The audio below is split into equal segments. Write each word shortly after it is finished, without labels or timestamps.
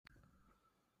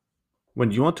When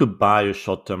you want to buy a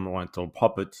short-term rental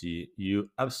property, you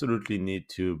absolutely need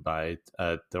to buy it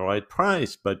at the right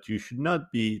price, but you should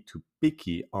not be too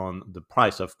picky on the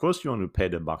price. Of course, you want to pay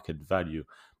the market value,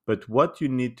 but what you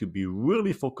need to be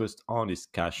really focused on is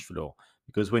cash flow.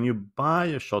 Because when you buy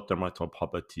a short-term rental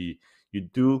property, you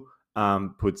do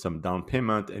put some down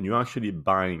payment and you're actually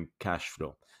buying cash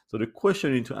flow. So the question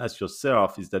you need to ask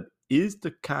yourself is the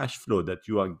cash flow that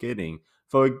you are getting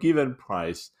for a given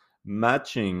price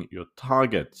matching your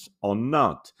targets or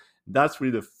not? That's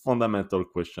really the fundamental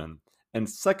question. And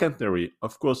secondary,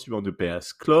 of course, you want to pay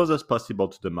as close as possible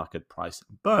to the market price,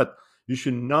 but you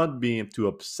should not be too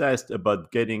obsessed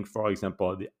about getting, for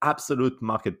example, the absolute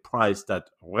market price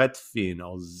that Redfin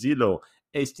or Zillow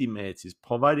estimates is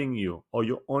providing you, or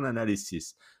your own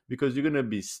analysis, because you're going to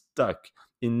be stuck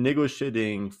in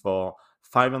negotiating for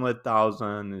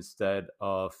 500,000 instead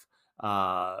of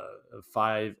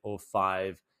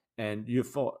 505, and you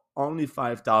for only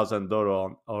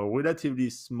 $5,000 or a relatively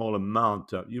small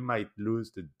amount, you might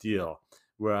lose the deal.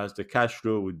 Whereas the cash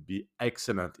flow would be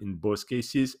excellent in both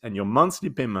cases, and your monthly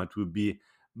payment would be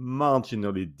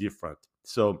marginally different.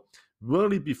 So,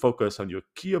 really be focused on your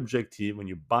key objective when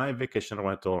you buy a vacation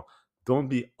rental. Don't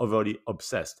be overly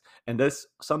obsessed. And that's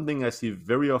something I see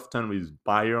very often with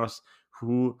buyers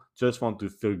who just want to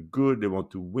feel good, they want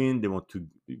to win, they want to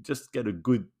just get a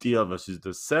good deal versus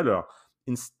the seller,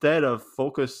 instead of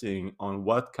focusing on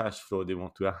what cash flow they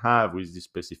want to have with this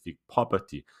specific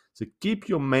property. So keep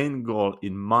your main goal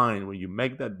in mind when you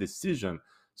make that decision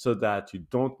so that you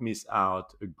don't miss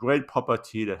out a great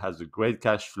property that has a great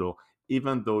cash flow,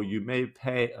 even though you may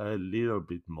pay a little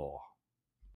bit more.